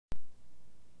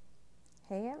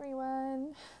Hey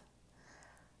everyone,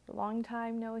 long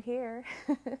time no hear.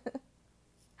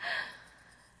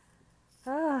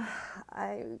 uh,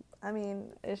 I I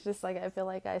mean, it's just like I feel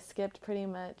like I skipped pretty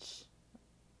much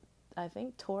I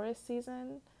think Taurus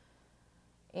season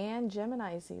and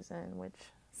Gemini season, which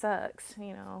sucks,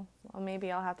 Well,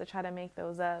 maybe I'll have to try to make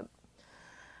those up.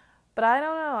 But I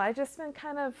don't know. I just been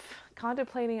kind of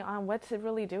contemplating on what to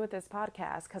really do with this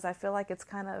podcast because I feel like it's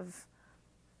kind of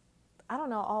I don't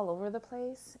know, all over the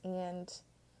place, and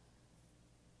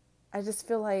I just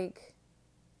feel like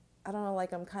I don't know,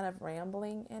 like I'm kind of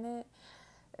rambling in it.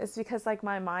 It's because like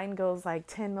my mind goes like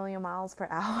 10 million miles per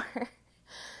hour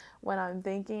when I'm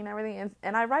thinking everything,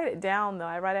 and I write it down though.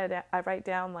 I write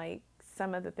down like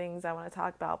some of the things I want to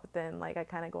talk about, but then like I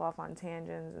kind of go off on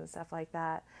tangents and stuff like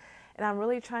that. And I'm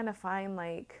really trying to find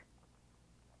like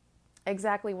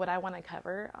exactly what I want to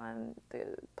cover on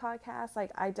the podcast.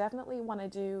 Like I definitely want to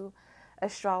do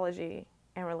astrology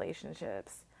and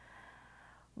relationships.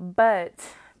 But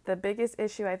the biggest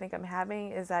issue I think I'm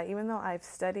having is that even though I've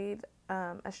studied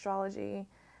astrology,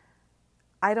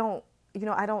 I don't,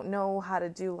 I don't know how to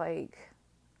do like,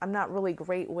 I'm not really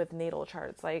great with natal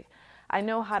charts. Like, I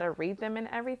know how to read them and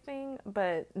everything,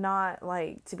 but not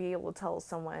like to be able to tell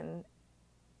someone,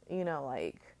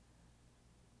 like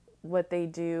what they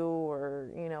do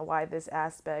or, why this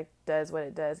aspect does what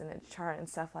it does in its chart and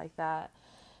stuff like that.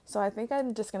 So I think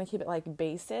I'm just going to keep it like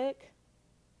basic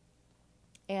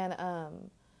and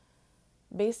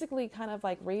basically kind of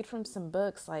like read from some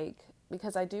books, like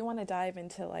because I do want to dive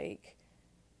into like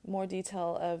more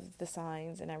detail of the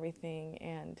signs and everything,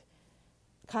 and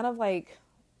kind of like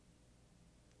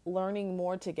learning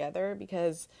more together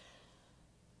because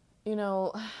you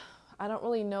know I don't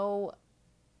really know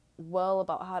well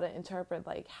about how to interpret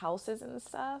like houses and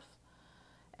stuff,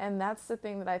 and that's the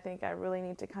thing that I think I really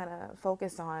need to kind of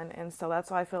focus on. And so that's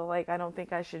why I feel like I don't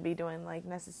think I should be doing like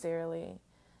necessarily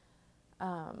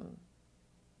um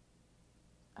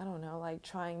I don't know, like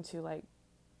trying to like,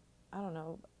 I don't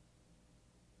know,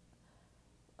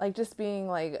 like just being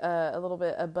like a little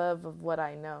bit above of what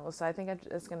I know. So I think I'm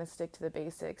just going to stick to the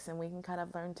basics, and we can kind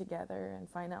of learn together and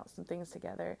find out some things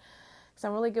together. So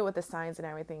I'm really good with the signs and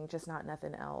everything, just not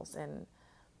nothing else. And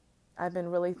I've been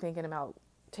really thinking about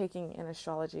taking an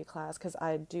astrology class because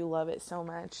I do love it so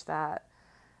much that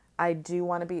I do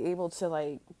want to be able to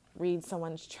like read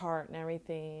someone's chart and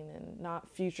everything, and not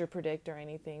future predict or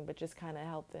anything, but just kind of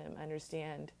help them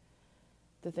understand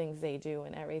the things they do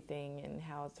and everything, and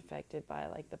how it's affected by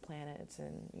like the planets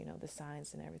and the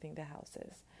signs and everything, the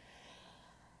houses.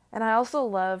 And I also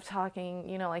love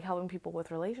talking, like helping people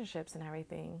with relationships and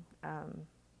everything,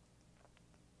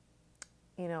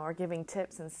 or giving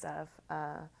tips and stuff.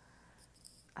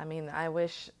 I mean, I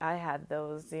wish I had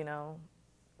those,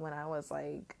 when I was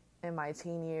like in my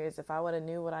teen years. If I would have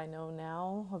knew what I know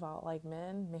now about like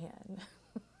men,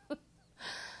 man,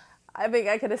 I think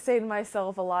I could have saved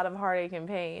myself a lot of heartache and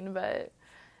pain. But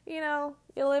you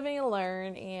live and you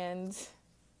learn, and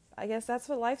I guess that's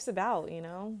what life's about,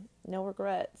 no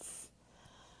regrets.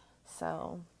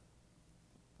 So,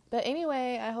 but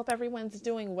anyway, I hope everyone's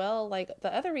doing well. Like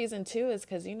the other reason too is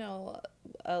because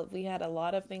we had a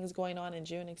lot of things going on in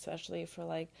June, especially for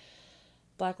like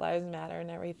Black Lives Matter and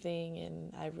everything,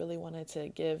 and I really wanted to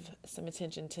give some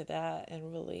attention to that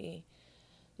and really,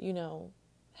 you know,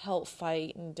 help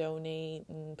fight and donate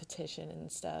and petition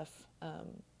and stuff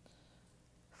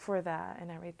for that and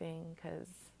everything, because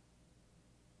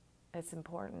it's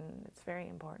important. It's very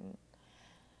important.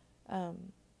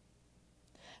 Um,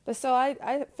 but so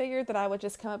I figured that I would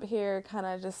just come up here, kind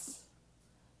of just,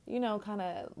 kind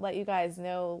of let you guys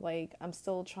know, like, I'm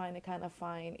still trying to kind of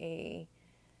find a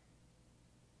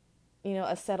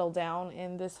settle down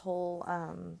in this whole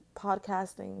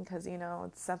podcasting, because,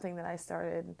 it's something that I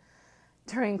started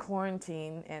during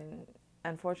quarantine. And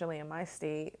unfortunately, in my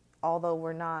state, although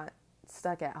we're not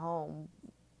stuck at home,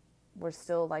 we're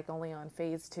still like only on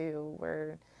phase 2,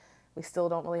 where we still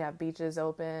don't really have beaches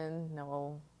open,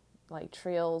 no like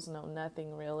trails, no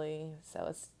nothing really.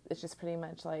 So it's just pretty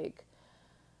much like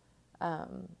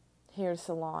hair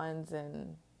salons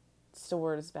and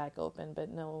stores back open, but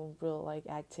no real like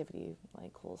activity,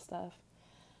 like cool stuff.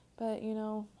 But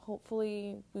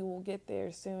hopefully we will get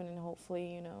there soon, and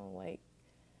hopefully like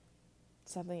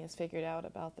something is figured out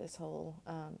about this whole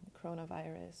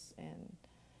coronavirus. And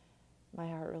my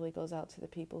heart really goes out to the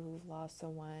people who've lost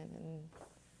someone,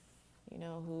 and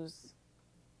who's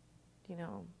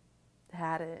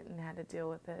had it and had to deal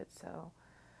with it. So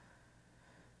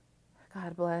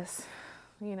God bless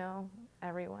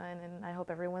everyone, and I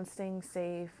hope everyone's staying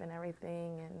safe and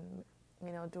everything,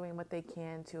 and doing what they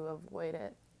can to avoid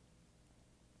it.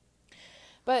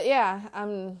 But yeah,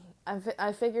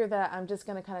 I figure that I'm just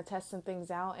gonna kind of test some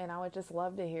things out, and I would just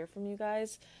love to hear from you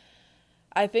guys.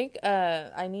 I think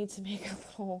I need to make a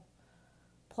little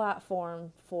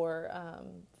platform for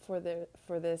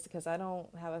this because I don't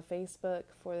have a Facebook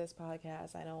for this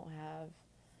podcast. I don't have.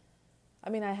 I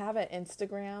mean, I have an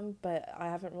Instagram, but I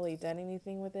haven't really done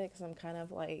anything with it because I'm kind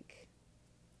of like,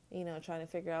 trying to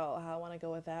figure out how I want to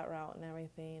go with that route and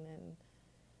everything. And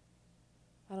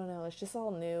I don't know, it's just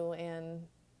all new, and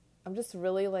I'm just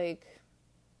really like,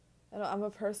 I'm a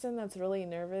person that's really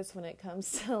nervous when it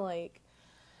comes to like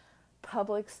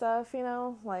public stuff,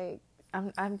 like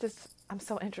I'm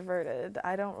so introverted.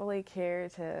 I don't really care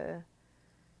to,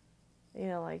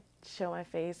 like show my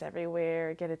face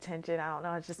everywhere, get attention. I don't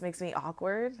know. It just makes me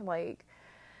awkward. Like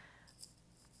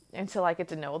until I get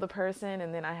to know the person,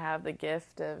 and then I have the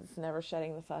gift of never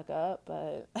shutting the fuck up.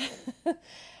 But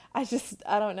I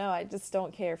don't know. I just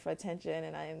don't care for attention,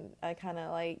 and I kind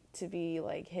of like to be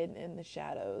like hidden in the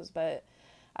shadows. But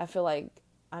I feel like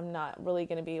I'm not really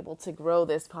going to be able to grow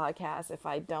this podcast if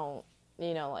I don't,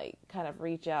 like kind of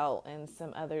reach out in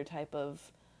some other type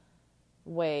of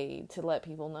way to let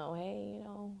people know, hey,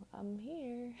 I'm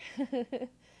here.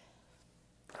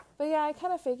 But yeah, I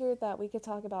kind of figured that we could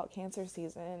talk about cancer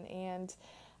season, and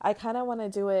I kind of want to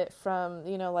do it from,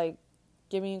 like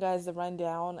giving you guys the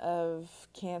rundown of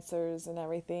cancers and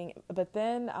everything, but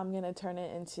then I'm going to turn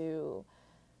it into,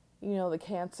 the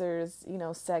cancers,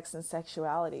 sex and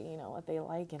sexuality, what they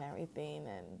like and everything,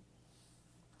 and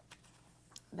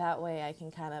that way I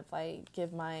can kind of like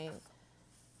give my,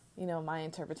 my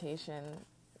interpretation,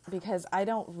 because I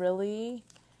don't really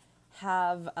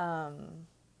have, I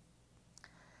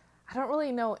don't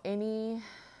really know any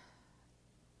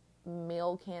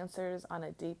male cancers on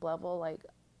a deep level. Like,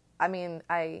 I mean,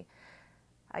 I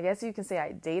guess you can say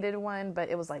I dated one, but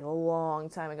it was like a long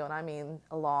time ago, and I mean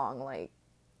a long, like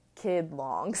kid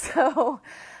long. So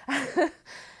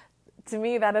to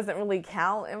me, that doesn't really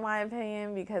count in my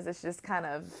opinion, because it's just kind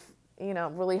of,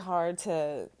 really hard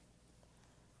to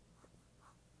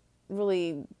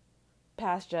really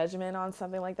pass judgment on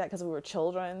something like that because we were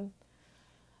children.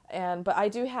 But I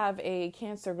do have a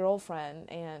cancer girlfriend,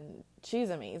 and she's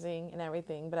amazing and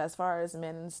everything. But as far as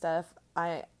men and stuff,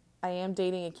 I am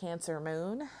dating a Cancer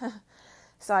moon.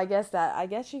 So I guess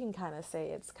you can kind of say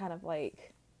it's kind of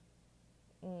like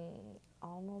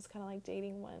almost kind of like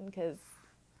dating one, because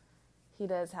he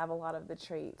does have a lot of the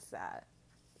traits that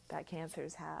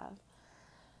cancers have.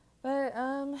 But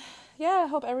yeah, I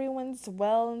hope everyone's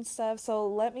well and stuff. So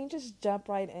let me just jump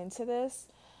right into this.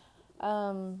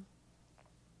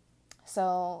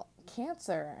 So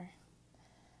Cancer.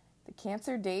 The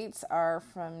Cancer dates are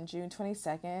from June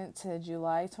 22nd to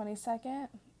July 22nd,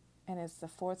 and it's the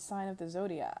fourth sign of the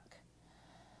zodiac.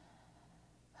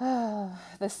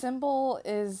 The symbol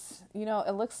is,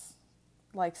 it looks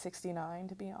like 69,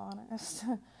 to be honest.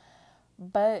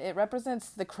 But it represents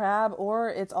the crab, or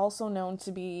it's also known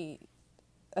to be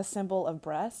a symbol of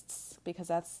breasts, because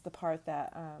that's the part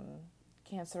that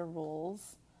Cancer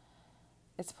rules.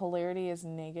 Its polarity is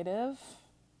negative.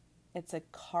 It's a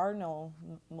cardinal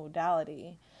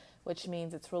modality, which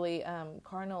means it's really,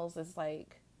 cardinals is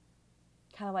like,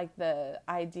 kind of like the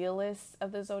idealists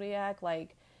of the zodiac.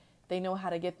 Like, they know how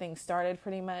to get things started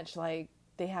pretty much. Like,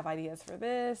 they have ideas for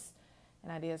this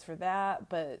and ideas for that,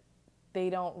 but they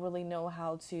don't really know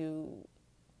how to,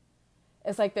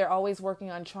 it's like they're always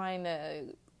working on trying to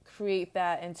create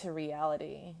that into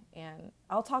reality. And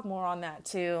I'll talk more on that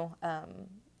too, on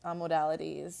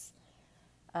modalities,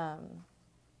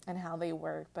 and how they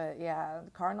work. But yeah,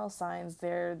 cardinal signs,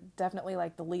 they're definitely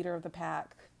like the leader of the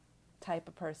pack type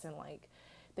of person. Like,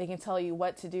 they can tell you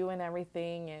what to do and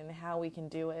everything and how we can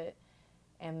do it.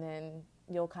 And then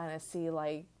you'll kind of see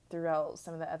like throughout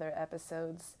some of the other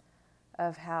episodes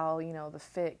of how, the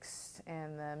fixed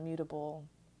and the mutable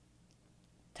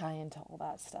tie into all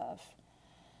that stuff.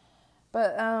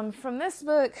 But from this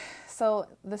book, so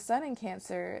the Sun in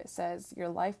Cancer says your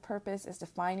life purpose is to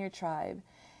find your tribe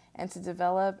and to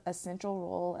develop a central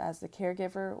role as the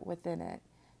caregiver within it.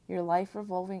 Your life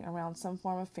revolving around some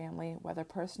form of family, whether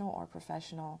personal or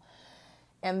professional.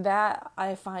 And that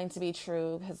I find to be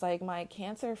true, because like my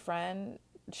Cancer friend,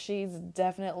 she's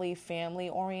definitely family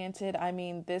oriented. I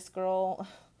mean, this girl,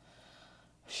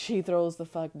 she throws the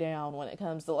fuck down when it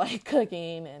comes to like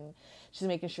cooking, and she's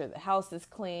making sure the house is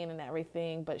clean and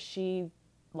everything, but she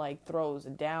like throws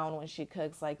down when she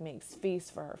cooks, like makes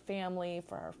feasts for her family,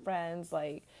 for her friends.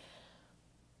 Like,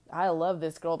 I love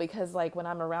this girl because like when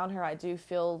I'm around her, I do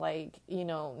feel like,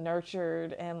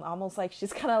 nurtured, and almost like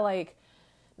she's kind of like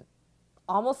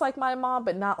almost like my mom,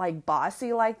 but not like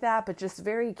bossy like that, but just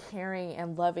very caring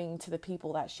and loving to the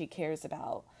people that she cares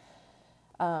about.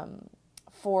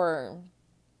 For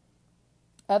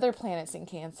other planets in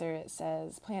Cancer, it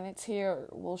says, planets here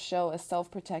will show a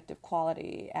self-protective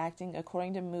quality, acting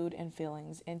according to mood and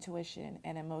feelings, intuition,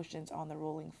 and emotions on the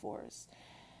ruling forces.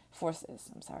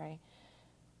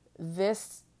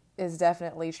 This is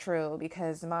definitely true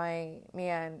because my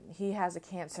man, he has a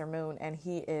Cancer moon and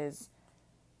he is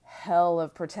hell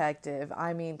of protective.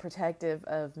 I mean, protective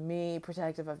of me,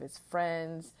 protective of his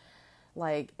friends.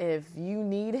 Like, if you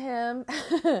need him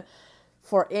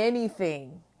for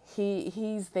anything,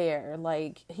 he's there.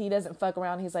 Like, he doesn't fuck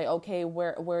around. He's like, okay,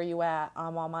 where are you at?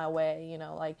 I'm on my way. You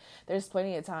know, like, there's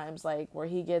plenty of times like where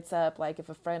he gets up, like if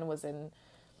a friend was in,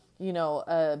 you know,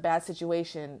 a bad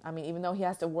situation. I mean, even though he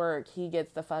has to work, he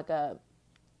gets the fuck up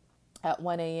at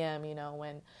 1 a.m., you know,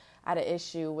 when I had an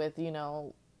issue with, you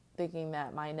know, thinking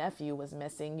that my nephew was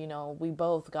missing, you know, we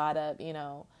both got up, you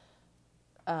know,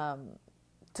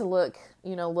 to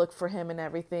look for him and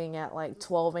everything at like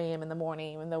 12 a.m. in the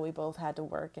morning, even though we both had to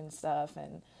work and stuff.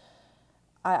 And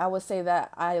I would say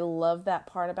that I love that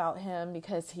part about him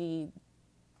because he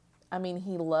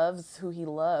loves who he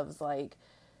loves, like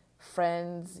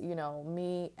friends, you know,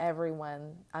 me,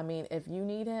 everyone. I mean, if you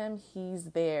need him, he's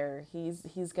there.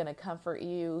 He's going to comfort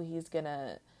you. He's going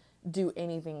to do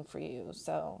anything for you.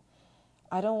 So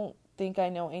I don't think I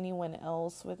know anyone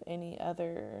else with any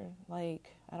other,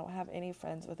 like, I don't have any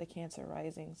friends with a Cancer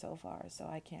rising so far, so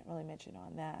I can't really mention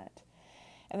on that.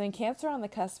 And then Cancer on the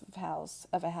cusp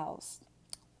of a house.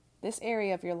 This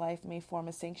area of your life may form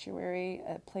a sanctuary,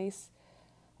 a place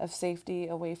of safety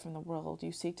away from the world.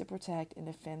 You seek to protect and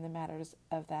defend the matters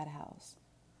of that house.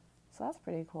 So that's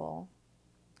pretty cool.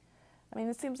 I mean,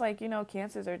 it seems like, you know,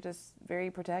 Cancers are just very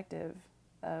protective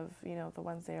of, you know, the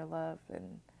ones they love,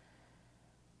 and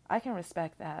I can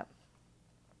respect that.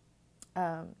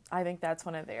 I think that's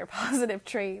one of their positive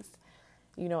traits.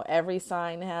 You know, every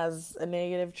sign has a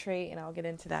negative trait, and I'll get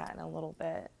into that in a little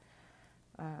bit,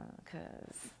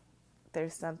 because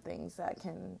there's some things that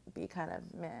can be kind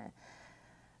of meh.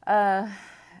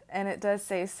 And it does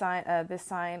say this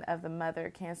sign of the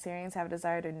mother. Cancerians have a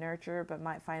desire to nurture, but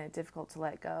might find it difficult to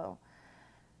let go.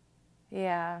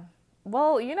 Yeah.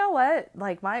 Well, you know what?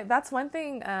 Like, that's one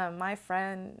thing my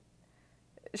friend,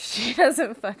 she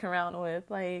doesn't fuck around with.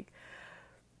 Like,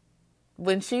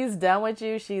 when she's done with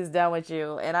you, she's done with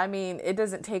you. And I mean, it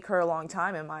doesn't take her a long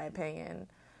time, in my opinion.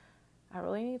 I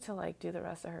really need to, like, do the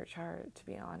rest of her chart, to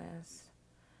be honest.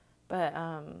 But,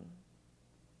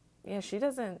 yeah, she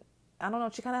doesn't, I don't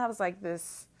know, she kind of has, like,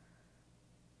 this,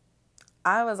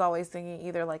 I was always thinking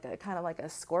either, like, a kind of like a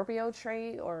Scorpio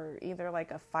trait or either, like,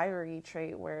 a fiery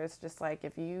trait where it's just, like,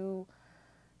 if you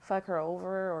fuck her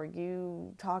over or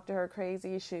you talk to her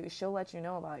crazy, she'll let you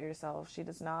know about yourself. She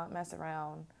does not mess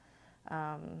around.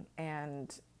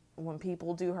 And when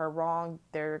people do her wrong,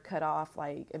 they're cut off,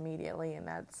 like, immediately. And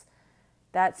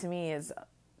that to me is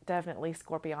definitely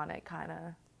Scorpionic kind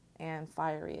of, and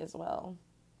fiery as well.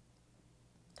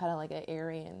 Kind of like an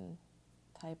Aryan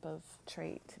type of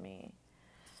trait to me.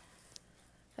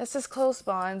 This is close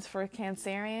bonds for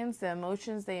Cancerians. The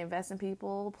emotions they invest in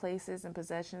people, places, and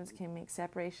possessions can make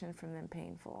separation from them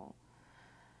painful.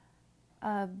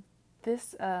 I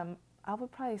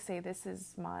would probably say this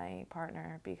is my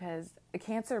partner, because the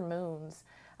Cancer moons,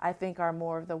 I think, are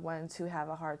more of the ones who have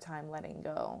a hard time letting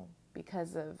go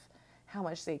because of how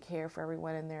much they care for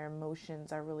everyone, and their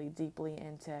emotions are really deeply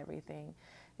into everything.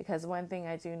 Because one thing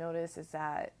I do notice is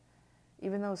that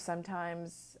even though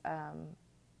sometimes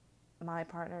my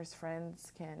partner's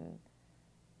friends can,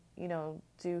 you know,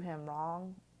 do him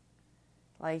wrong,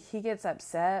 like, he gets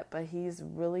upset, but he's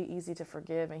really easy to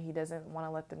forgive, and he doesn't want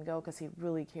to let them go because he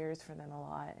really cares for them a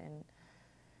lot.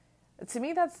 And to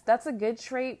me, that's a good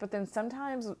trait. But then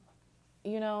sometimes,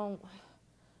 you know,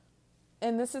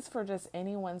 and this is for just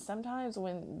anyone, sometimes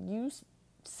when you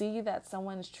see that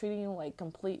someone's treating you like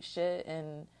complete shit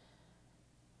and,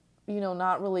 you know,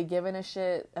 not really giving a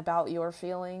shit about your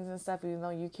feelings and stuff, even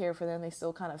though you care for them, they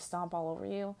still kind of stomp all over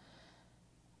you.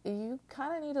 You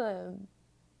kind of need to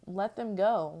let them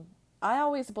go. I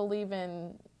always believe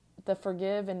in the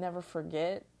forgive and never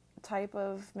forget type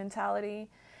of mentality,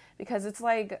 because it's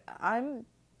like, I'm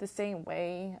the same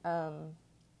way,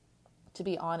 to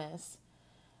be honest.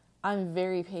 I'm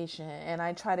very patient, and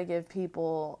I try to give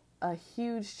people a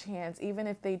huge chance, even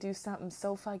if they do something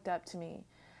so fucked up to me.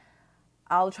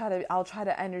 I'll try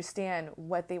to understand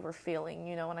what they were feeling,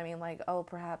 you know what I mean? Like, oh,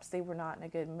 perhaps they were not in a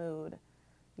good mood.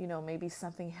 You know, maybe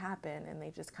something happened and they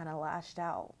just kind of lashed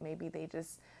out. Maybe they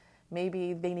just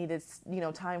maybe they needed,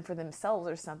 time for themselves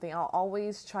or something. I'll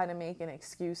always try to make an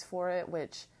excuse for it,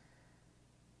 which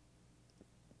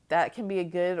that can be a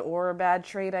good or a bad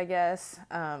trait, I guess.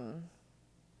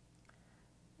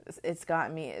 It's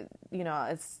gotten me,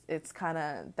 it's kind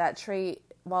of that trait.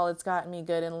 While it's gotten me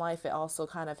good in life, it also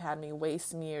kind of had me waste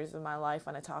some years of my life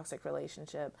on a toxic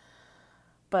relationship.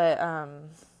 But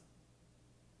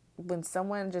when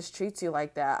someone just treats you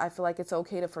like that, I feel like it's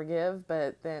okay to forgive,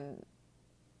 but then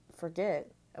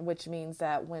forget, which means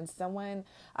that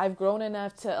I've grown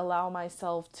enough to allow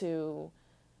myself to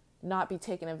not be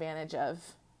taken advantage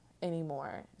of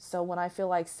anymore. So when I feel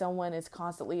like someone is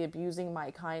constantly abusing my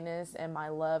kindness and my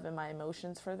love and my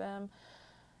emotions for them,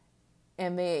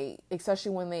 and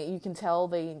especially when you can tell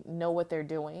they know what they're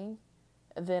doing,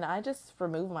 then I just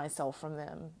remove myself from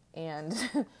them. And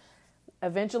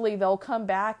eventually they'll come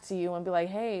back to you and be like,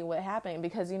 hey, what happened?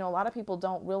 Because, a lot of people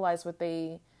don't realize what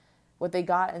they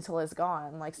got until it's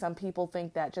gone. Like, some people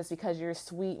think that just because you're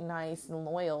sweet, nice, and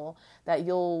loyal, that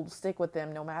you'll stick with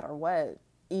them no matter what,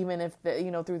 even if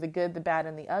through the good, the bad,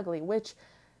 and the ugly, which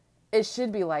it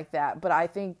should be like that. But I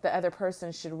think the other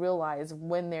person should realize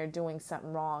when they're doing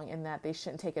something wrong and that they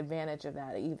shouldn't take advantage of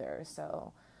that either.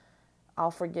 So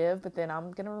I'll forgive, but then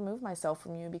I'm going to remove myself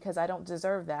from you because I don't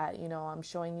deserve that. I'm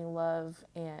showing you love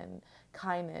and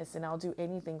kindness, and I'll do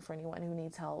anything for anyone who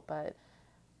needs help, but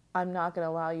I'm not going to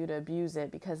allow you to abuse it,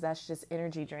 because that's just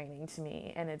energy draining to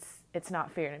me, and it's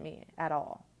not fair to me at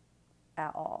all.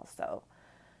 So,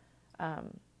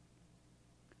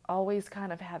 always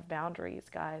kind of have boundaries,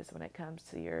 guys, when it comes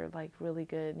to your like really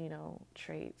good,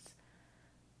 traits.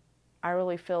 I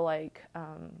really feel like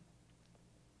I'm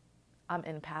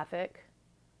empathic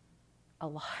a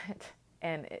lot,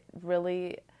 and it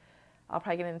really, I'll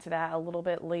probably get into that a little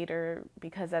bit later,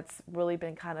 because that's really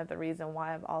been kind of the reason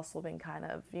why I've also been kind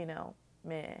of,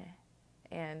 meh,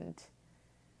 and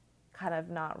kind of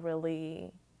not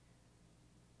really,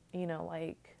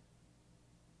 like,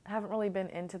 haven't really been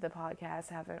into the podcast,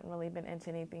 haven't really been into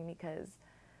anything, because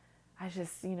I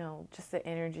just, just the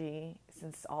energy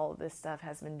since all of this stuff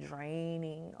has been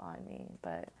draining on me.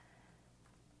 But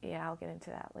yeah, I'll get into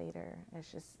that later.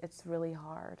 It's really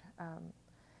hard,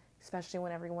 especially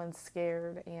when everyone's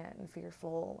scared and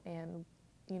fearful and,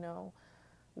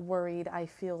 worried. I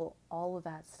feel all of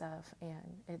that stuff,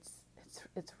 and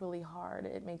it's really hard.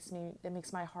 It makes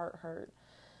my heart hurt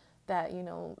that,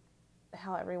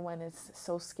 how everyone is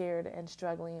so scared and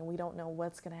struggling, and we don't know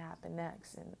what's going to happen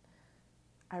next. And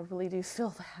I really do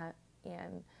feel that.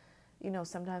 And,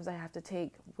 sometimes I have to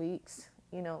take weeks,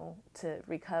 to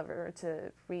recover,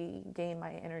 to regain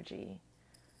my energy,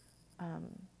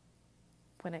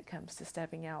 when it comes to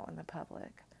stepping out in the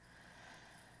public.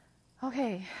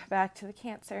 Okay, back to the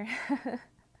Cancer.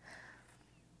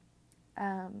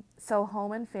 So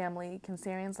home and family,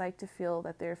 Cancerians like to feel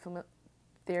that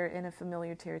they're in a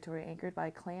familiar territory anchored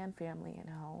by clan, family, and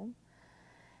home.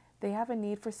 They have a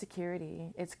need for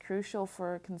security. It's crucial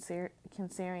for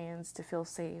Cancerians to feel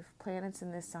safe. Planets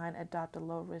in this sign adopt a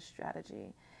low-risk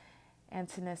strategy and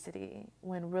tenacity.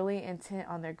 When really intent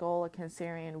on their goal, a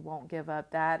Cancerian won't give up.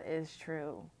 That is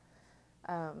true.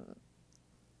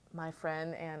 My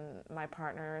friend and my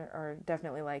partner are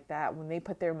definitely like that. When they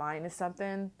put their mind to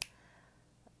something,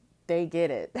 they get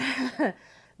it.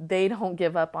 They don't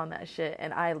give up on that shit.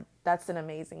 And that's an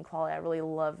amazing quality. I really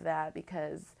love that,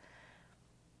 because,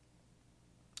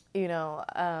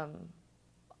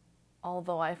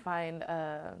 although I find,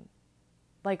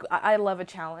 I love a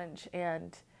challenge,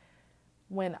 and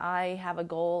when I have a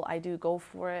goal, I do go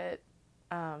for it.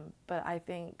 But I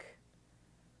think,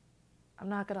 I'm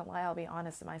not going to lie, I'll be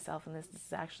honest to myself, and this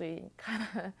is actually kind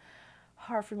of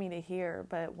hard for me to hear,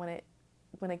 but when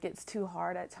it gets too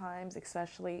hard at times,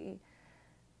 especially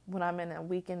when I'm in a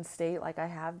weakened state like I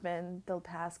have been the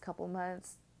past couple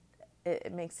months,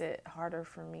 it makes it harder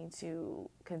for me to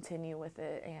continue with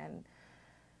it. And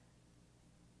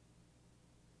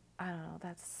I don't know,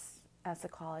 that's a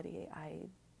quality I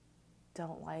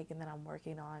don't like and that I'm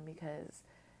working on, because,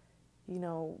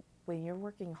 when you're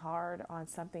working hard on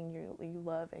something you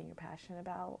love and you're passionate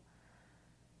about,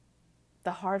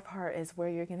 the hard part is where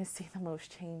you're going to see the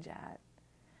most change at.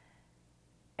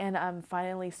 And I'm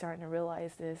finally starting to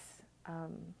realize this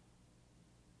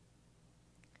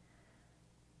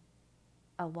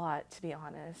a lot, to be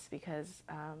honest, because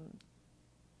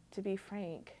to be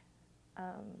frank,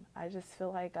 I just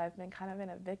feel like I've been kind of in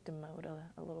a victim mode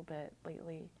a little bit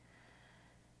lately.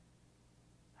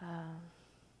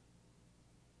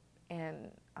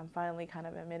 And I'm finally kind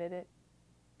of admitted it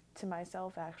to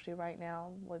myself actually right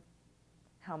now, with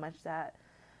how much that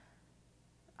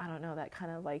I don't know, that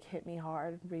kind of like hit me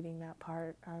hard reading that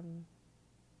part.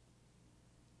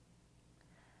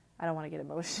 I don't want to get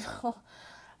emotional,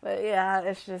 but yeah,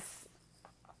 it's just,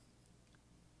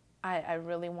 I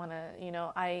really want to,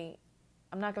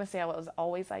 I'm not going to say I was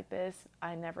always like this.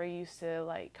 I never used to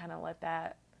like kind of let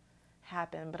that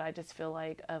happen, but I just feel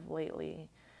like of lately,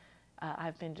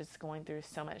 I've been just going through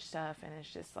so much stuff, and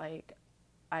it's just like,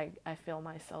 I feel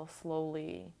myself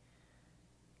slowly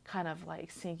kind of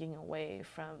like sinking away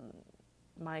from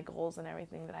my goals and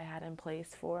everything that I had in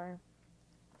place for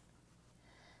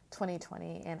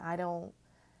 2020. And I don't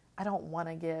want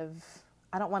to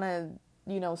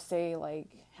say like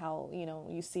how,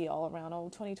 you see all around, oh,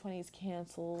 2020 is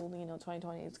canceled,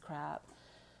 2020 is crap.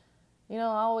 I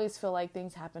always feel like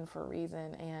things happen for a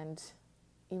reason. And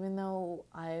even though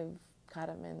I've kind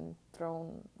of been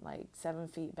thrown like 7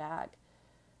 feet back,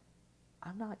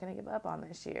 I'm not going to give up on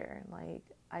this year. Like,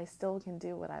 I still can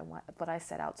do what I want, what I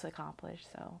set out to accomplish.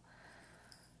 So,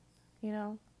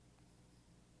 I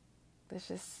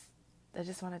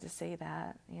just wanted to say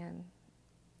that. And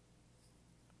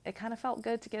it kind of felt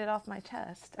good to get it off my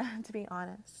chest, to be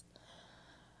honest.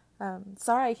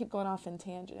 Sorry I keep going off in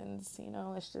tangents.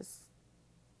 It's just,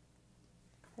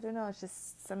 I don't know, it's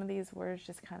just some of these words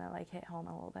just kind of like hit home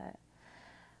a little bit.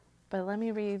 But let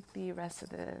me read the rest of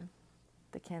the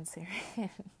Cancerian.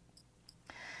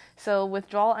 So,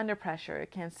 withdrawal under pressure.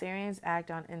 Cancerians act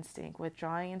on instinct,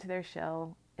 withdrawing into their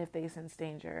shell if they sense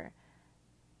danger.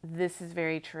 This is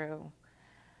very true.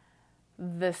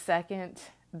 The second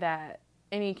that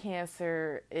any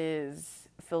Cancer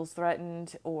feels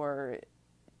threatened, or,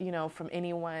 from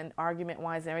anyone,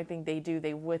 argument-wise, everything they do,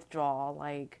 they withdraw,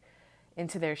 like,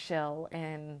 into their shell.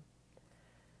 And,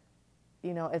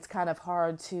 it's kind of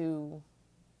hard to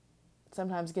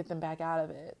sometimes get them back out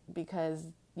of it, because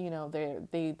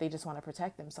they just want to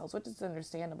protect themselves, which is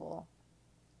understandable.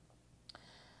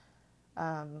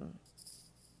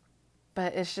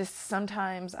 But it's just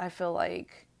sometimes I feel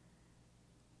like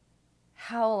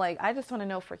how, like, I just want to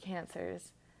know for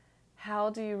Cancers, how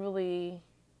do you really,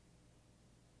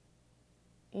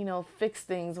 fix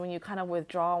things when you kind of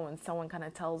withdraw, when someone kind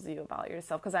of tells you about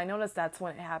yourself? Because I notice that's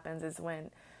when it happens, is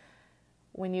when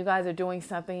you guys are doing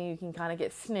something, you can kind of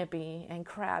get snippy and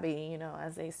crabby,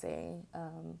 as they say.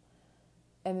 And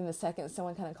then the second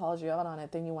someone kind of calls you out on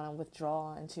it, then you want to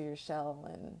withdraw into your shell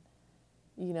and,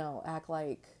 act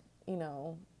like,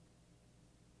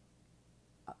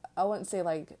 I wouldn't say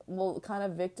like, well, kind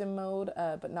of victim mode,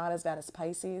 but not as bad as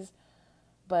Pisces.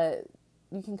 But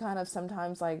you can kind of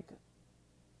sometimes like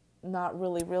not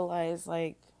really realize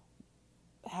like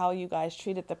how you guys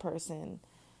treated the person.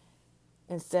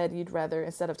 Instead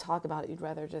of talk about it, you'd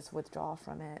rather just withdraw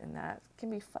from it. And that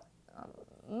can be,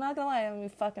 I'm not gonna lie, it can be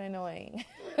fucking annoying.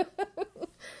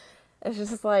 It's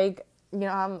just like,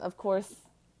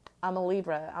 I'm a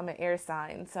Libra, I'm an air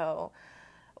sign. So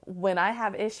when I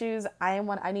have issues, I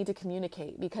need to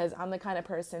communicate, because I'm the kind of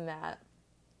person that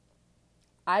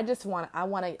I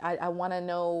want to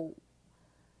know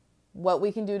what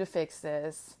we can do to fix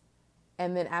this.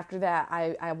 And then after that,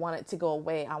 I want it to go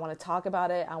away. I want to talk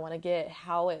about it. I want to get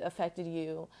how it affected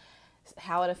you,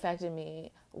 how it affected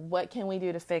me. What can we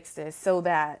do to fix this, so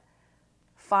that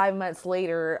 5 months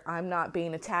later, I'm not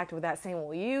being attacked with that same,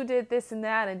 well, you did this and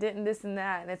that and didn't this and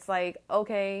that. And it's like,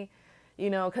 okay,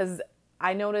 because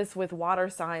I notice with water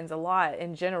signs a lot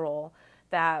in general,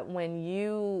 that when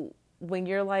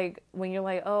you're like,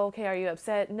 oh, okay, are you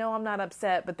upset? No, I'm not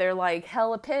upset. But they're like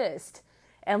hella pissed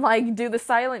and like do the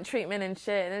silent treatment and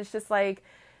shit. And it's just like,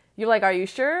 you're like, are you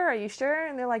sure? Are you sure?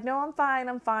 And they're like, no, I'm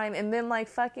fine. And then like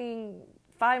fucking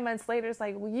 5 months later, it's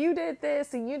like, well, you did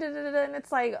this and you did it. And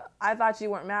it's like, I thought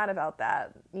you weren't mad about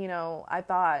that. I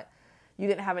thought you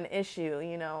didn't have an issue.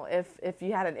 If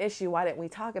you had an issue, why didn't we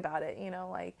talk about it?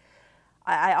 Like,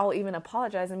 I'll even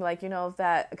apologize and be like, if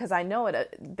that, because I know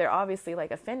it, they're obviously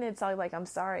like offended. So I'm like, I'm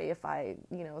sorry if I,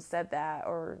 said that,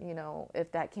 or,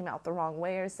 if that came out the wrong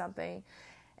way or something.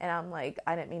 And I'm like,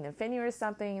 I didn't mean to offend you or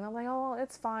something. And I'm like, oh,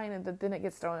 it's fine. And then it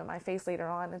gets thrown in my face later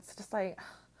on. It's just like,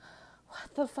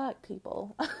 what the fuck,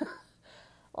 people?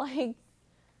 Like,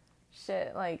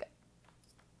 shit. Like,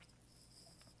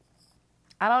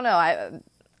 I don't know.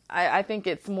 I think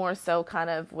it's more so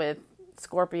kind of with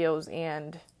Scorpios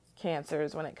and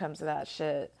Cancers when it comes to that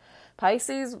shit.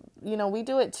 Pisces, we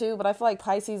do it too, but I feel like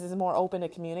Pisces is more open to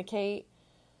communicate.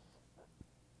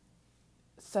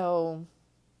 So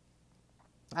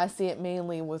I see it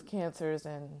mainly with Cancers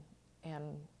and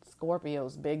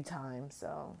Scorpios big time.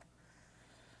 So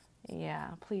yeah,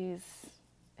 please,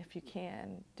 if you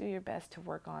can, do your best to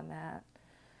work on that.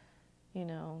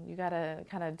 You gotta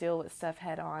kind of deal with stuff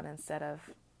head on instead of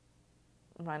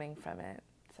running from it.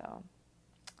 So,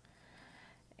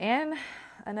 and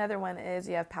another one is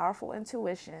you have powerful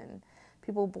intuition.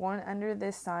 People born under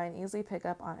this sign easily pick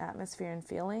up on atmosphere and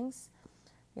feelings.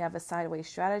 You have a sideways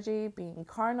strategy. Being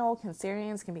carnal,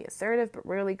 Cancerians can be assertive but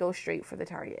rarely go straight for the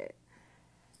target.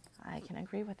 I can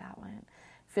agree with that one.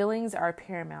 Feelings are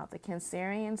paramount. The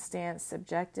Cancerian stance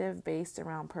subjective, based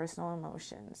around personal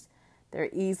emotions. They're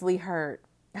easily hurt.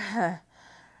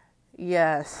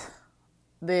 Yes,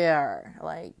 they are.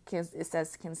 Like, it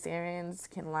says Cancerians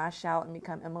can lash out and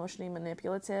become emotionally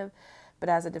manipulative, but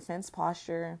as a defense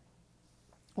posture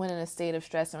when in a state of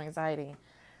stress or anxiety.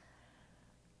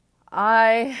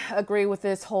 I agree with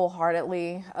this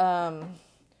wholeheartedly.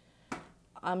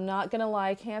 I'm not going to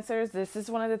lie, Cancers, this is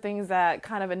one of the things that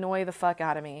kind of annoy the fuck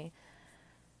out of me.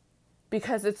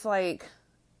 Because it's like,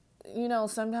 you know,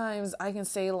 sometimes I can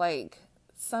say like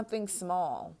something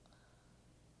small.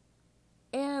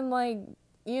 And like,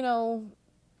 you know,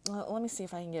 let me see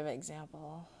if I can give an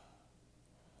example.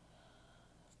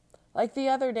 Like the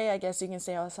other day, I guess you can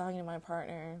say I was talking to my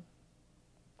partner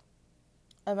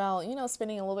about, you know,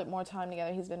 spending a little bit more time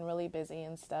together. He's been really busy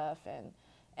and stuff.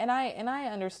 And I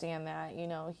understand that, you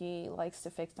know, he likes to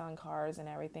fix on cars and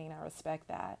everything. And I respect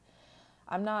that.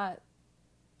 I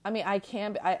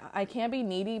can be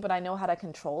needy, but I know how to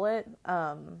control it.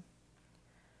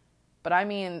 But I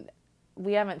mean,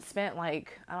 we haven't spent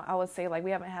like, I would say like we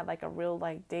haven't had like a real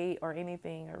like date or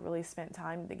anything or really spent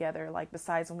time together. Like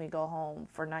besides when we go home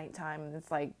for nighttime, and it's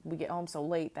like we get home so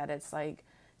late that it's like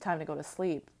time to go to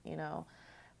sleep, you know.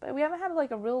 But we haven't had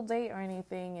like a real date or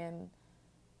anything. And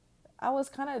I was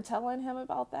kind of telling him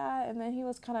about that. And then he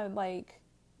was kind of like,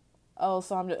 oh,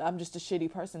 so I'm just a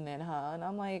shitty person then, huh? And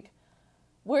I'm like,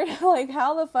 where, like,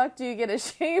 how the fuck do you get a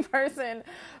shitty person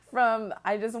from,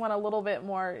 I just want a little bit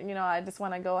more, you know, I just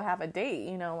want to go have a date,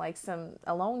 you know, like some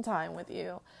alone time with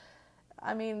you.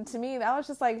 I mean, to me, that was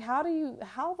just like, how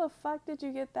the fuck did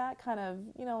you get that kind of,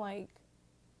 you know, like,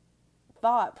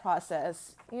 thought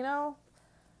process, you know,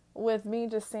 with me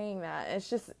just saying that? It's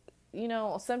just, you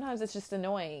know, sometimes it's just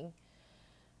annoying.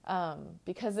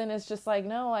 Because then it's just like,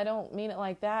 no, I don't mean it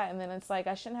like that. And then it's like,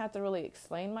 I shouldn't have to really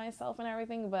explain myself and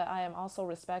everything, but I am also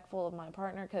respectful of my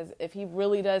partner, because if he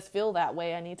really does feel that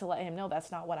way, I need to let him know that's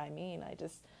not what I mean. I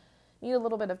just need a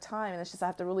little bit of time, and it's just, I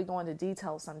have to really go into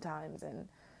detail sometimes. And,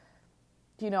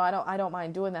 you know, I don't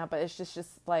mind doing that, but it's just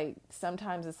like,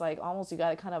 sometimes it's like, almost you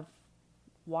got to kind of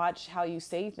watch how you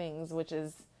say things, which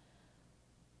is,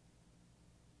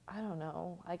 I don't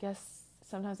know, I guess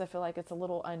sometimes I feel like it's a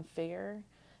little unfair.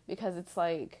 Because it's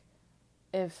like,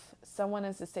 if someone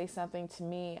is to say something to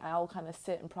me, I'll kind of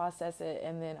sit and process it,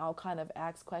 and then I'll kind of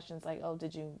ask questions like, oh,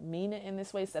 did you mean it in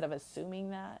this way? Instead of assuming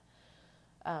that.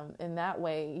 In that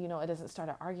way, you know, it doesn't start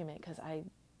an argument, because I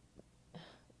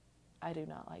do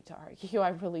not like to argue. I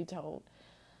really don't.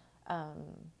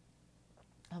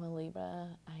 I'm a Libra.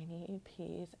 I need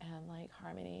peace and like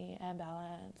harmony and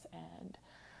balance. And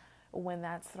when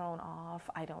that's thrown off,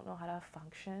 I don't know how to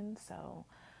function. So,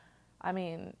 I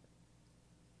mean,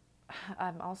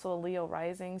 I'm also a Leo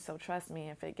rising, so trust me,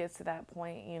 if it gets to that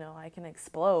point, you know, I can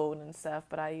explode and stuff,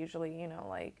 but I usually, you know,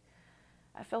 like,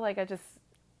 I feel like I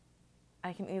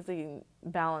can easily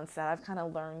balance that. I've kind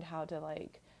of learned how to,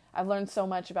 like, I've learned so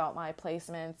much about my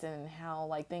placements and how,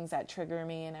 like, things that trigger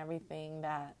me and everything,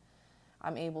 that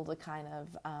I'm able to kind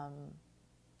of,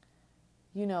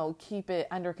 you know, keep it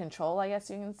under control, I guess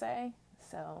you can say.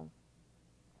 So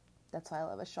that's why I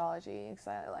love astrology.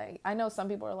 I know some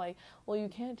people are like, well, you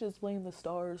can't just blame the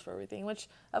stars for everything, which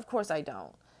of course I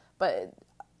don't. But,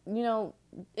 you know,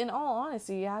 in all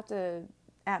honesty, you have to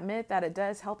admit that it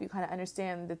does help you kind of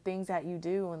understand the things that you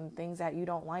do and things that you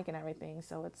don't like and everything.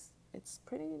 So it's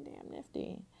pretty damn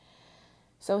nifty.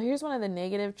 So here's one of the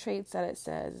negative traits that it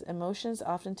says. Emotions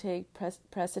often take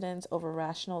precedence over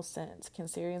rational sense.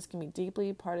 Cancerians can be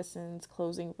deeply partisans,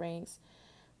 closing ranks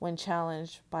when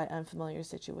challenged by unfamiliar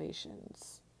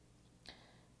situations.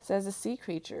 It says a sea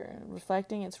creature,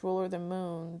 reflecting its ruler, the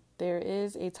moon, there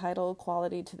is a tidal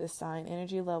quality to this sign.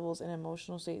 Energy levels and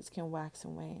emotional states can wax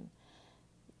and wane.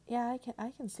 Yeah, I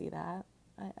can see that.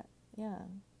 Yeah,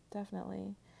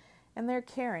 definitely. And they're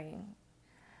caring.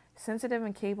 Sensitive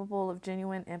and capable of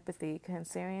genuine empathy,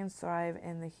 Cancerians thrive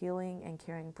in the healing and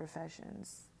caring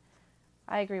professions.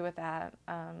 I agree with that.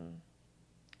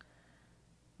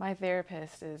 My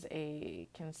therapist is a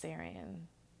Cancerian,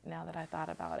 now that I thought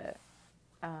about it.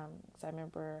 Because I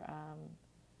remember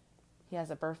he has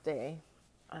a birthday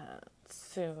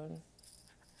soon.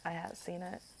 I have seen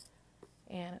it.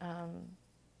 And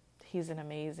he's an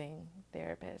amazing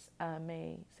therapist.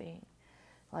 Amazing.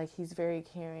 Like, he's very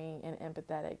caring and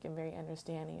empathetic and very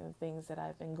understanding of things that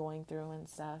I've been going through and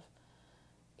stuff.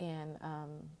 And,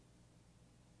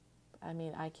 I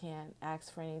mean, I can't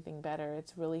ask for anything better.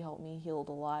 It's really helped me heal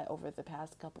a lot over the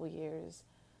past couple years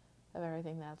of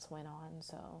everything that's went on.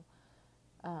 So,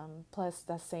 plus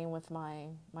that's same with my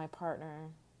partner,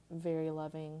 very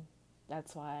loving.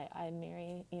 That's why I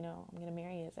marry, I'm going to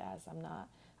marry his ass.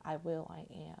 I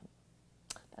am.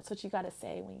 That's what you got to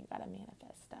say when you got to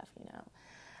manifest stuff.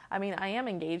 I mean, I am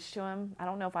engaged to him. I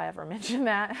don't know if I ever mentioned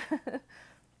that, but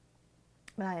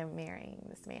I am marrying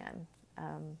this man.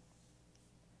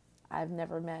 I've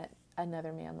never met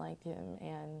another man like him,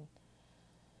 and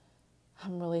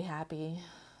I'm really happy,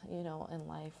 in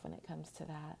life when it comes to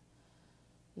that.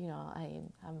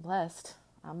 I'm blessed.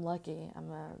 I'm lucky. I'm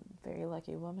a very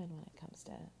lucky woman when it comes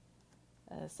to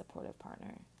a supportive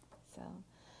partner. So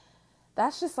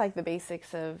that's just like the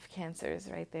basics of cancers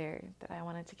right there that I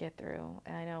wanted to get through.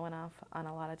 And I know I went off on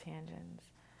a lot of tangents,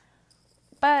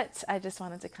 but I just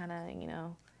wanted to kind of,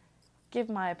 give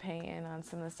my opinion on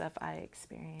some of the stuff I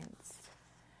experienced.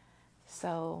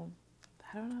 So,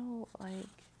 I don't know,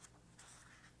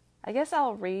 I guess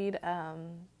I'll read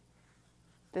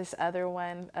this other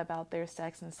one about their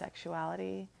sex and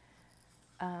sexuality.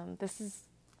 This is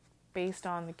based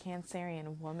on the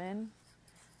Cancerian woman.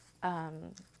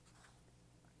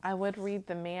 I would read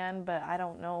the man, but I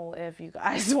don't know if you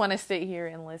guys want to sit here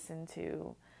and listen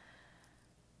to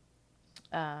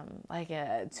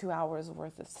 2 hours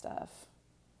worth of stuff.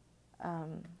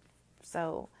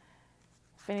 So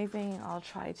if anything, I'll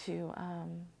try to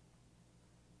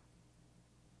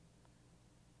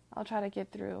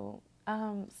get through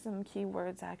some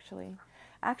keywords actually.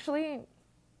 Actually,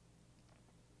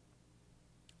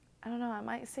 I don't know, I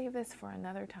might save this for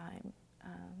another time,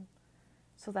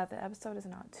 so that the episode is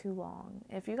not too long.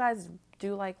 If you guys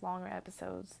do like longer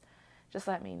episodes, just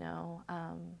let me know.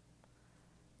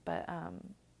 But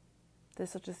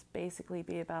this will just basically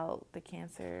be about the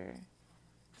Cancer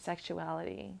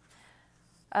sexuality.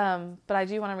 But I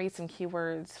do want to read some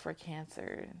keywords for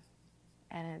Cancer,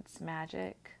 and it's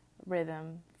magic,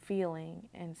 rhythm, feeling,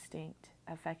 instinct,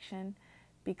 affection,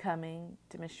 becoming,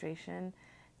 demonstration,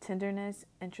 tenderness,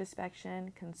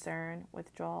 introspection, concern,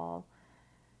 withdrawal,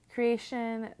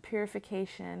 creation,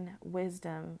 purification,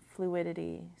 wisdom,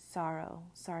 fluidity, sorrow,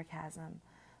 sarcasm,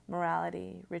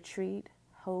 morality, retreat,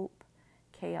 hope,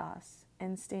 chaos,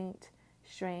 instinct,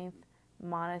 strength,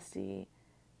 modesty,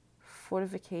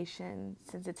 fortification,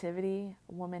 sensitivity,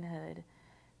 womanhood,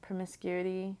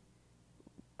 promiscuity,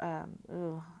 I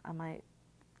might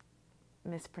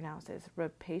mispronounce this,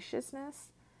 rapaciousness,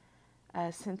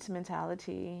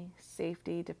 sentimentality,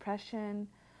 safety, depression,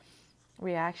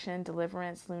 reaction,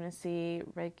 deliverance, lunacy,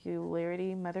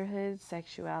 regularity, motherhood,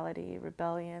 sexuality,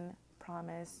 rebellion,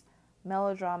 promise,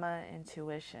 melodrama,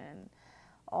 intuition.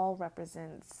 All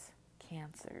represents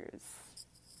Cancers.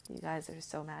 You guys are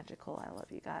so magical. I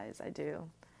love you guys. I do.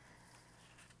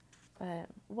 But,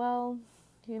 well,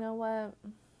 you know what?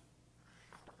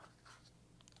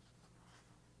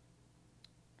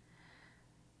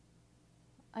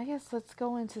 I guess let's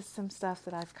go into some stuff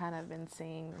that I've kind of been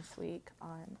seeing this week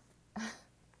on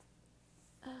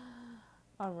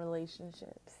on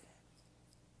relationships.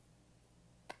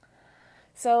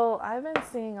 So I've been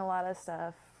seeing a lot of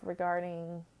stuff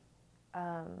regarding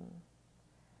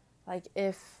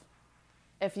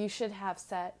if you should have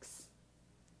sex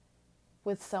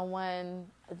with someone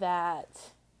that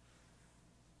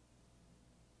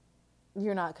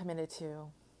you're not committed to,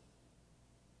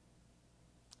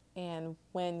 and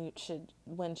when should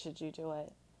you do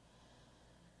it.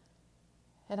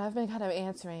 And I've been kind of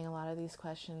answering a lot of these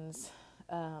questions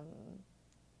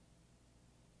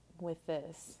with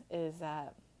this, is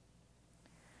that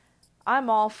I'm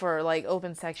all for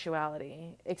open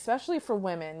sexuality, especially for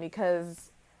women,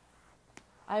 because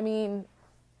I mean,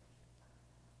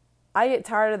 I get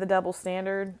tired of the double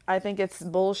standard. I think it's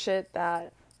bullshit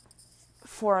that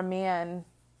for a man,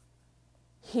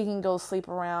 he can go sleep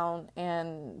around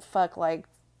and fuck 10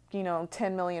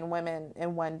 million women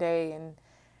in one day, and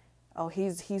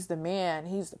he's the man,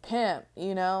 he's the pimp,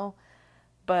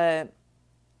 But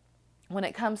when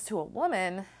it comes to a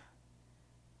woman,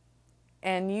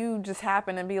 and you just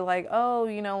happen to be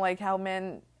how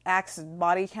men axe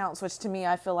body counts, which to me,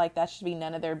 I feel like that should be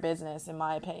none of their business, in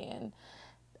my opinion.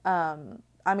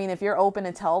 I mean, if you're open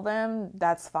to tell them,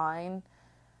 that's fine.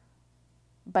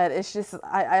 But it's just,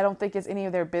 I don't think it's any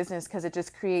of their business, because it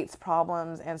just creates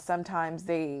problems. And sometimes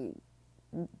they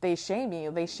shame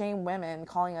you. They shame women,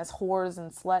 calling us whores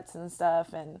and sluts and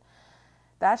stuff. And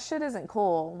that shit isn't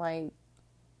cool.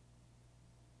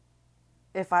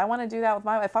 if I want to do that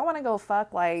with if I want to go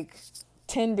fuck like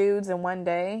 10 dudes in one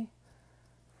day,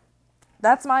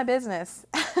 that's my business.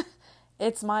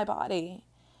 It's my body.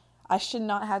 I should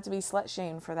not have to be slut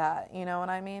shamed for that. You know what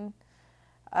I mean?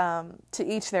 To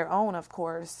each their own, of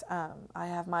course. I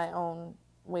have my own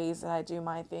ways that I do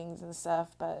my things and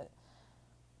stuff, but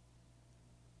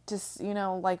just,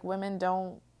 like women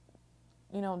don't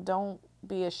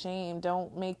be ashamed.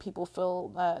 Don't make people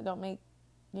feel,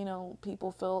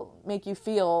 make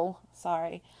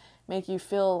you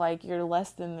feel like you're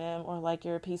less than them or like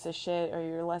you're a piece of shit or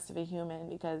you're less of a human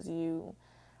because you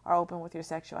are open with your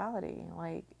sexuality.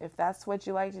 Like, if that's what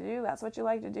you like to do, that's what you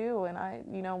like to do.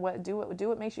 And do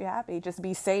what makes you happy. Just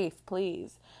be safe,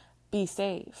 please. Be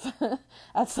safe.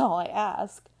 That's all I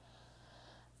ask.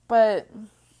 But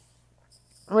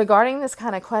regarding this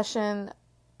kind of question,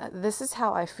 this is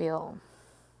how I feel.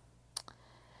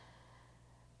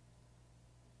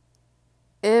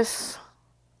 If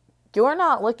you're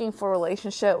not looking for a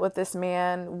relationship with this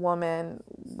man, woman,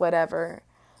 whatever,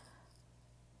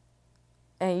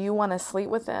 and you want to sleep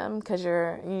with them because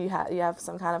you have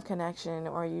some kind of connection,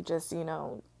 or you just,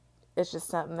 it's just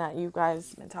something that you guys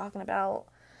have been talking about,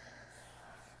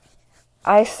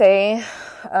 I say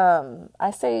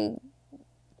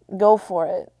go for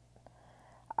it.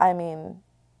 I mean,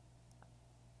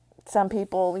 some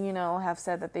people, have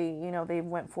said that they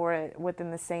went for it within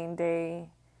the same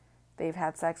day they've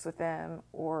had sex with them,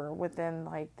 or within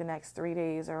like the next 3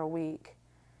 days or a week.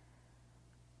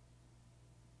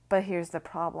 But here's the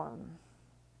problem.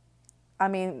 I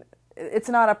mean, it's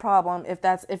not a problem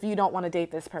if you don't want to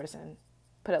date this person.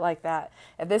 Put it like that.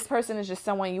 If this person is just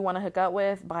someone you want to hook up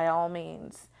with, by all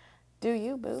means, do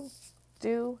you, boo.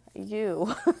 Do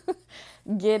you.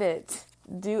 Get it.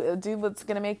 Do what's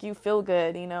going to make you feel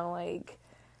good,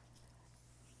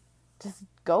 just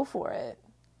go for it.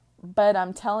 But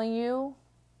I'm telling you,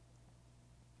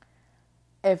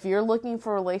 if you're looking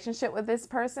for a relationship with this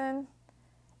person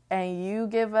and you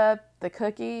give up the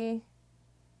cookie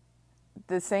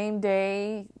the same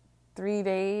day, 3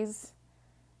 days,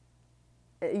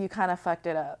 you kind of fucked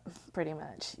it up, pretty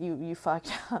much. You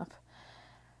fucked up.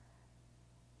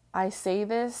 I say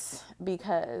this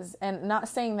because, and not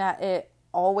saying that it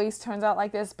always turns out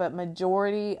like this, but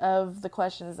majority of the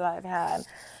questions that I've had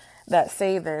that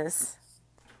say this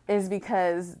is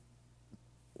because,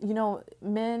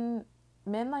 men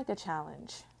like a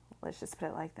challenge. Let's just put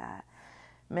it like that.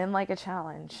 Men like a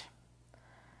challenge.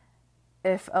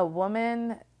 If a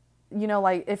woman,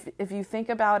 like if you think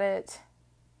about it,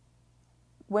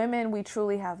 women, we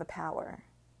truly have the power.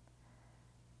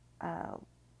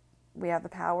 We have the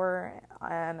power,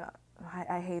 and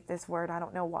I hate this word. I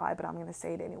don't know why, but I'm going to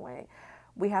say it anyway.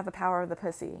 We have the power of the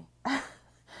pussy.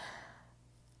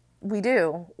 We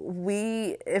do.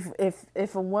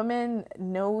 If a woman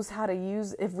knows how to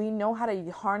use, if we know how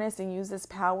to harness and use this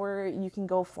power, you can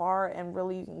go far, and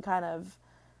really you can kind of,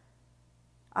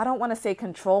 I don't want to say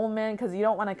control men, because you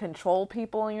don't want to control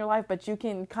people in your life, but you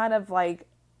can kind of like,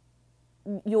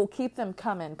 you'll keep them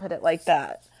coming, put it like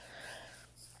that.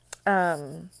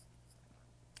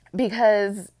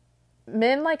 Because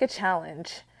men like a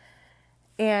challenge.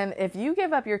 And if you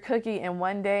give up your cookie in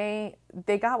one day,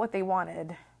 they got what they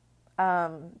wanted.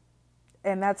 And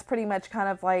that's pretty much kind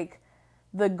of like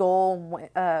the goal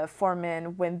for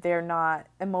men when they're not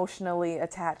emotionally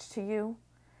attached to you,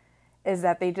 is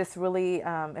that they just really,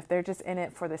 if they're just in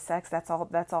it for the sex, that's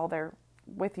all they're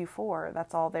with you for.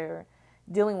 That's all they're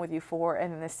dealing with you for.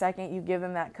 And then the second you give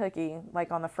them that cookie, like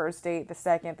on the first date, the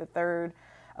second, the third,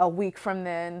 a week from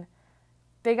then,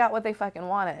 they got what they fucking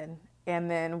wanted. And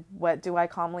then what do I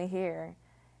calmly hear?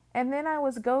 And then I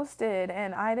was ghosted,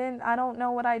 and I don't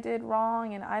know what I did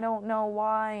wrong, and I don't know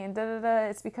why, and da-da-da.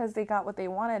 It's because they got what they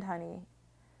wanted, honey.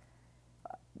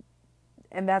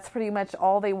 And that's pretty much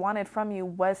all they wanted from you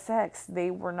was sex.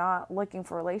 They were not looking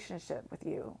for a relationship with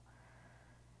you.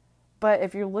 But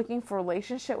if you're looking for a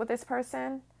relationship with this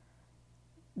person,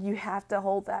 you have to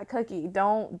hold that cookie.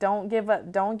 Don't give up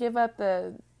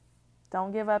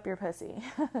your pussy.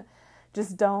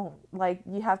 Just don't. Like,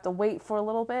 you have to wait for a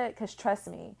little bit, because trust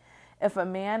me, if a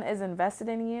man is invested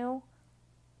in you,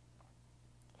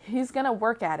 he's going to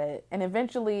work at it, and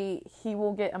eventually he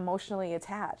will get emotionally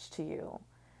attached to you.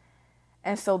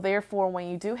 And so therefore, when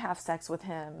you do have sex with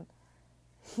him,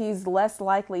 he's less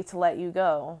likely to let you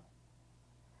go,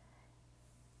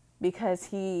 because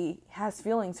he has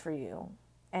feelings for you,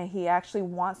 and he actually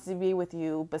wants to be with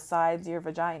you besides your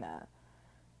vagina,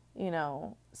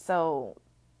 so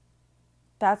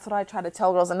that's what I try to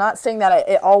tell girls. I'm not saying that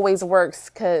it always works,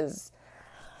 because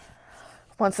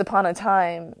once upon a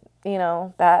time,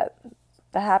 that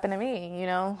that happened to me. You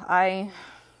know,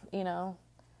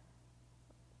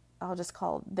 I'll just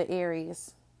call the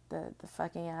Aries, the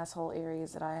fucking asshole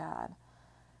Aries that I had.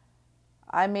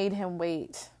 I made him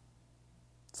wait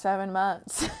 7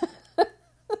 months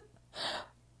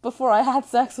before I had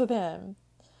sex with him.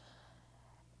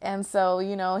 And so,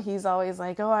 he's always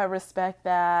like, oh, I respect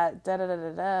that, da da da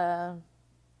da da.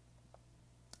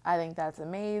 I think that's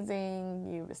amazing.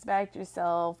 You respect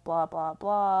yourself, blah, blah,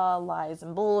 blah, lies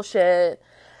and bullshit.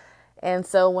 And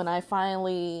so when I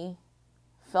finally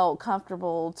felt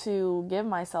comfortable to give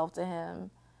myself to him,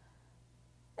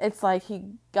 it's like he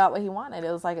got what he wanted.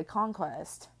 It was like a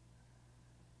conquest.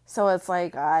 So it's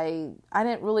like I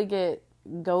didn't really get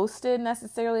ghosted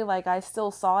necessarily. Like, I still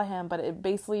saw him, but it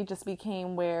basically just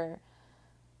became where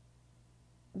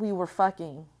we were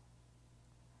fucking.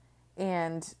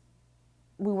 And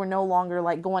we were no longer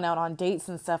like going out on dates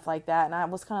and stuff like that. And I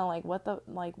was kind of like, what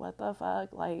the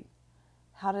fuck? Like,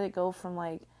 how did it go from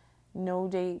like no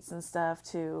dates and stuff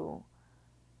to,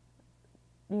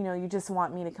 you just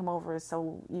want me to come over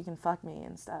so you can fuck me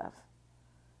and stuff.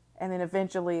 And then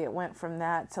eventually it went from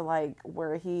that to like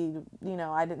where he,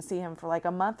 I didn't see him for like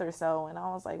a month or so. And I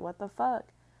was like, what the fuck?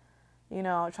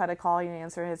 I tried to call you and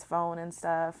answer his phone and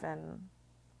stuff, and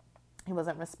he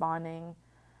wasn't responding.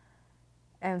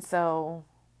 And so,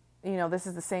 this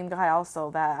is the same guy also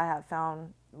that I had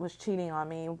found was cheating on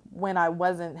me when I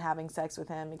wasn't having sex with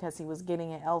him because he was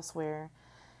getting it elsewhere.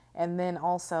 And then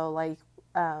also like,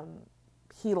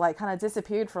 he like kind of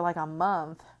disappeared for like a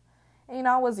month. And,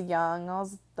 I was young, I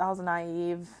was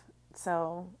naive.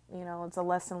 So, it's a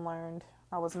lesson learned.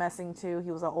 I was messing too.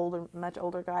 He was much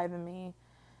older guy than me.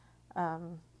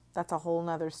 That's a whole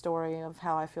nother story of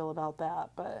how I feel about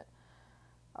that. But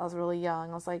I was really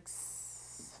young. I was like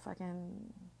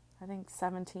I think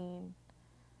 17.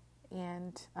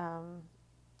 And,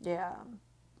 yeah,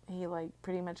 he like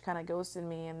pretty much kind of ghosted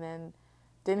me, and then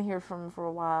didn't hear from him for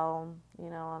a while,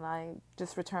 and I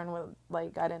just returned with,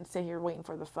 like, I didn't sit here waiting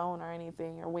for the phone or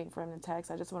anything or waiting for him to text.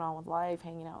 I just went on with life,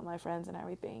 hanging out with my friends and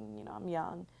everything. I'm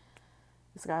young.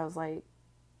 This guy was like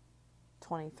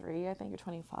 23, I think, or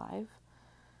 25.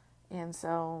 And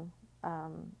so,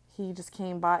 he just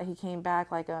came back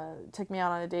took me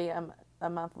out on a date a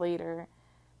month later,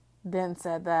 then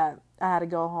said that I had to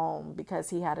go home because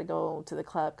he had to go to the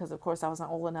club, because of course I wasn't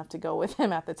old enough to go with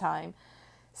him at the time.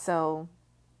 So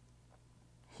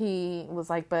he was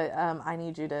like, but I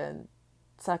need you to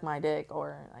suck my dick,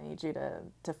 or I need you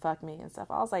to fuck me and stuff.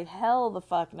 I was like, hell the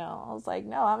fuck no. I was like,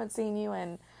 no, I haven't seen you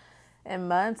in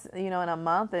months, in a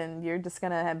month, and you're just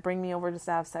gonna bring me over just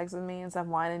to have sex with me and stuff,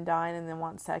 wine and dine, and then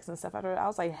want sex and stuff after it. I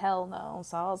was like, hell no.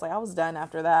 So I was like, I was done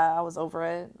after that. I was over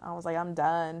it. I was like, I'm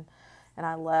done. And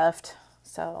I left.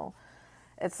 So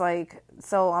it's like,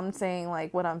 so I'm saying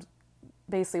like what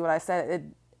I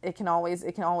said, it can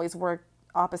always work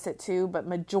opposite too, but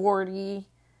majority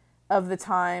of the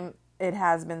time it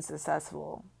has been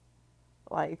successful,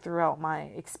 like throughout my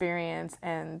experience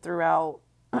and throughout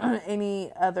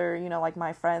any other, like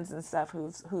my friends and stuff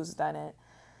who's done it.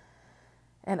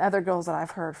 And other girls that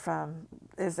I've heard from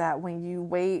is that when you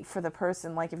wait for the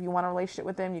person, like if you want a relationship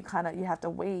with them, you have to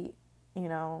wait,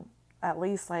 at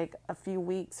least like a few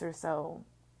weeks or so,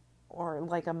 or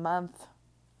like a month,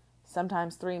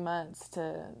 sometimes 3 months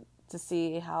to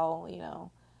see how,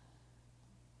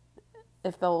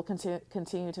 if they'll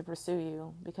continue to pursue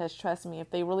you. Because trust me, if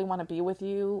they really want to be with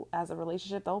you as a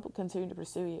relationship, they'll continue to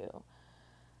pursue you.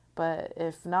 But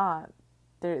if not,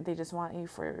 they just want you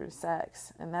for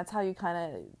sex. And that's how you kind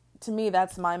of, to me,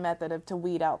 that's my method to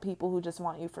weed out people who just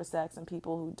want you for sex and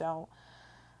people who don't.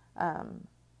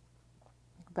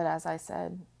 But as I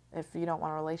said, if you don't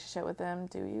want a relationship with them,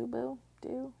 do you, boo?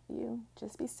 Do you?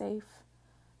 Just be safe.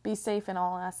 Be safe in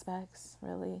all aspects,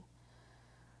 really.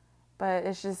 But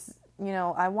it's just,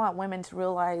 I want women to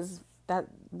realize that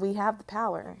we have the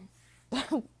power.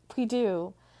 We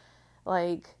do.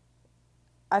 Like,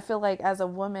 I feel like as a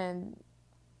woman,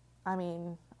 I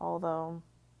mean, although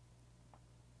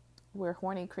we're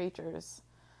horny creatures,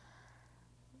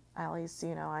 at least,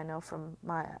 I know from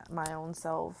my own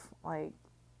self, like,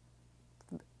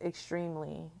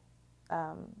 extremely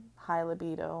high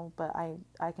libido, but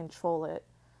I control it,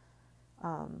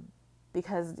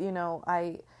 because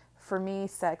for me,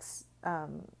 sex, I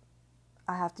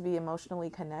have to be emotionally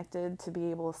connected to be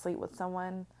able to sleep with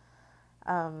someone.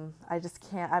 I just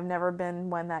can't. I've never been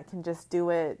one that can just do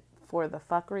it for the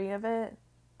fuckery of it.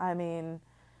 I mean,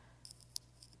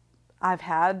 I've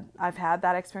had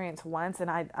that experience once, and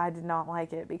I did not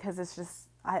like it, because it's just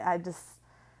I just,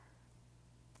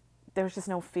 there was just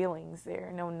no feelings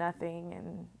there, no nothing.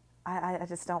 And I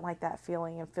just don't like that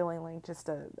feeling and feeling like just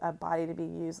a body to be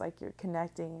used, like you're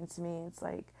connecting. And to me, it's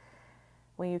like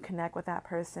when you connect with that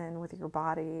person, with your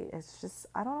body, it's just,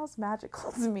 I don't know, it's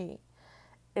magical to me.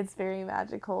 It's very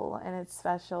magical and it's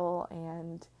special,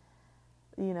 and,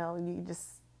 you know, you just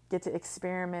get to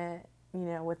experiment, you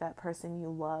know, with that person you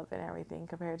love and everything,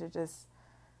 compared to just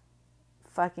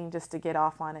fucking just to get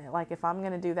off on it. Like, if I'm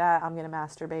going to do that, I'm going to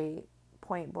masturbate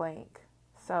point blank.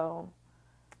 So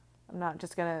I'm not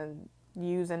just going to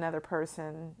use another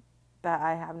person that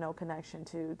I have no connection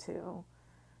to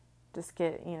just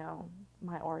get, you know,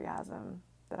 my orgasm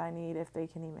that I need, if they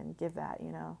can even give that,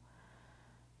 you know.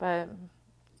 But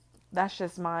that's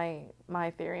just my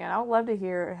theory, and I would love to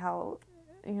hear how,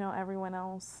 you know, everyone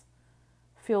else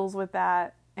feels with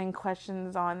that and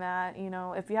questions on that. You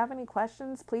know, if you have any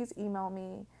questions, please email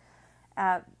me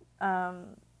at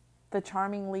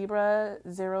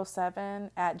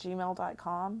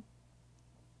thecharminglibra07@gmail.com.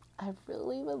 I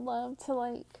really would love to,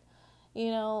 like,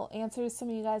 you know, answer some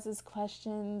of you guys'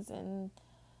 questions and,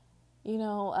 you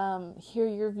know, hear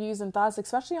your views and thoughts,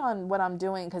 especially on what I'm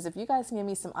doing. Because if you guys can give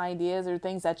me some ideas or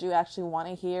things that you actually want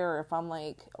to hear, or if I'm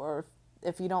like, or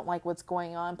if you don't like what's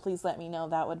going on, please let me know.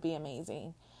 That would be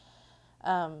amazing.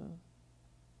 But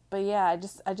yeah, I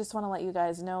just want to let you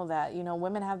guys know that, you know,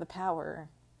 women have the power.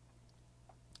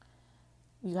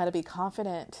 You got to be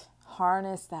confident.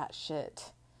 Harness that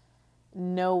shit.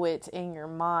 Know it in your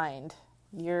mind.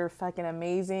 You're fucking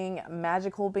amazing,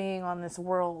 magical being on this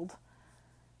world.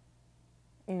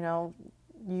 You know,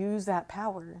 use that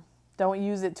power. Don't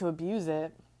use it to abuse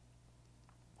it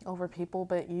over people,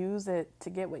 but use it to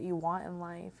get what you want in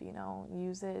life, you know.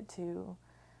 Use it to,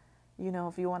 you know,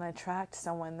 if you want to attract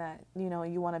someone that, you know,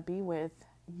 you want to be with,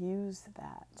 use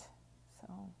that.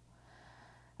 So,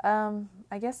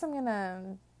 I guess I'm going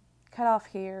to cut off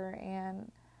here,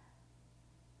 and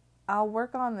I'll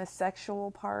work on the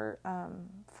sexual part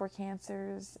for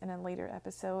cancers in a later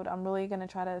episode. I'm really going to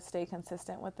try to stay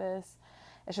consistent with this.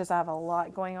 It's just I have a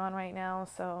lot going on right now,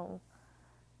 so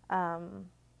I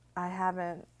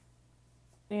haven't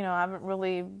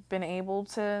really been able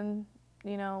to,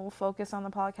 you know, focus on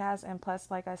the podcast. And plus,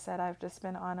 like I said, I've just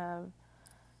been on a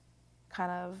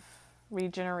kind of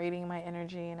regenerating my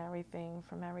energy and everything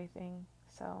from everything.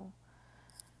 So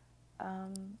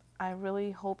I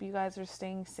really hope you guys are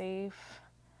staying safe.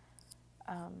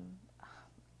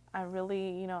 I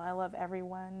really, you know, I love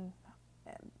everyone.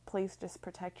 Please just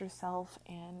protect yourself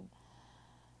and,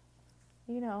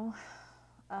 you know,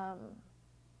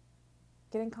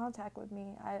 get in contact with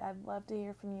me. I'd love to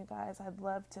hear from you guys. I'd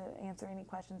love to answer any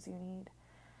questions you need,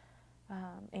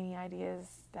 any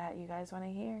ideas that you guys want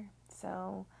to hear.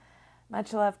 So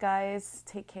much love, guys.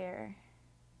 Take care.